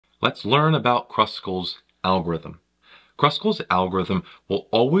Let's learn about Kruskal's algorithm. Kruskal's algorithm will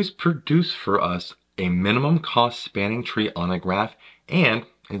always produce for us a minimum cost spanning tree on a graph, and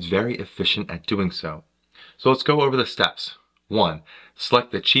it's very efficient at doing so. So let's go over the steps. 1.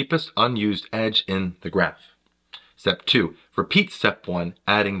 Select the cheapest unused edge in the graph. Step 2. Repeat step 1,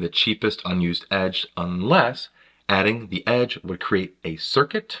 adding the cheapest unused edge unless adding the edge would create a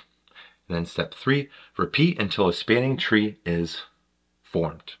circuit. And then step 3, repeat until a spanning tree is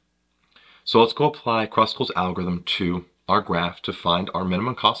formed. So let's go apply Kruskal's algorithm to our graph to find our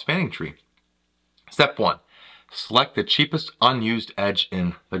minimum cost spanning tree. Step 1, select the cheapest unused edge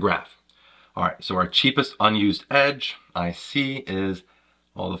in the graph. All right, so our cheapest unused edge I see is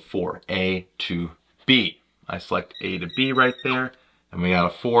all the 4, A to B. I select A to B right there, and we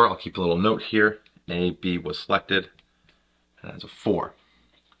got a 4. I'll keep a little note here. A, B was selected, and that's a 4.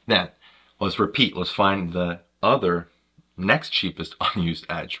 Then, let's repeat. Let's find the other next cheapest unused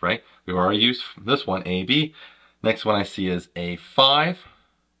edge, right? We've already used this one, A, B. Next one I see is A5,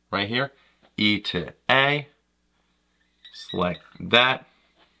 right here. E to A. Select that.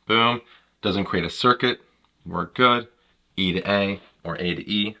 Boom. Doesn't create a circuit. We're good. E to A, or A to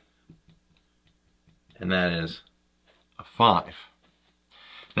E. And that is a 5.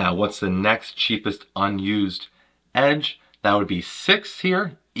 Now, what's the next cheapest unused edge? That would be 6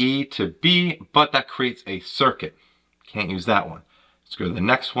 here, E to B, but that creates a circuit. Can't use that one. Let's go to the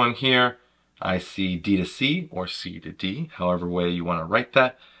next one here. I see D to C, or C to D, however way you want to write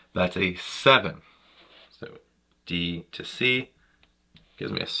that. That's a 7. So D to C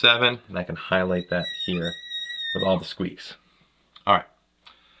gives me a 7, and I can highlight that here with all the squeaks. All right,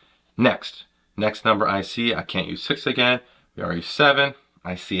 next number I see, I can't use 6 again. We already used 7.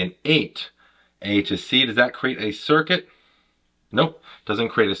 I see an 8. A to C, does that create a circuit? Nope, doesn't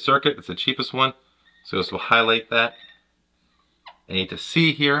create a circuit. It's the cheapest one. So this will highlight that. A to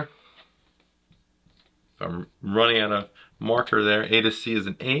C here. If I'm running out of marker there, A to C is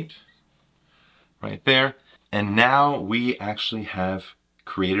an 8. Right there. And now we actually have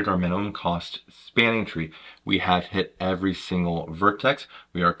created our minimum cost spanning tree. We have hit every single vertex.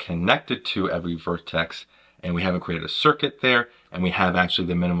 We are connected to every vertex, and we haven't created a circuit there, and we have actually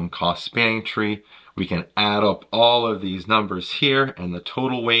the minimum cost spanning tree. We can add up all of these numbers here, and the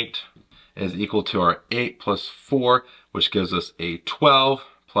total weight is equal to our 8 plus 4, which gives us a 12,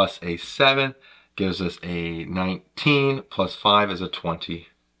 plus a 7 gives us a 19, plus 5 is a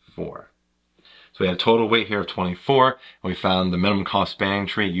 24. So we have a total weight here of 24, and we found the minimum cost spanning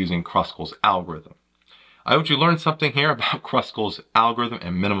tree using Kruskal's algorithm. I hope you learned something here about Kruskal's algorithm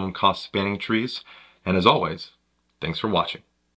and minimum cost spanning trees. And as always, thanks for watching.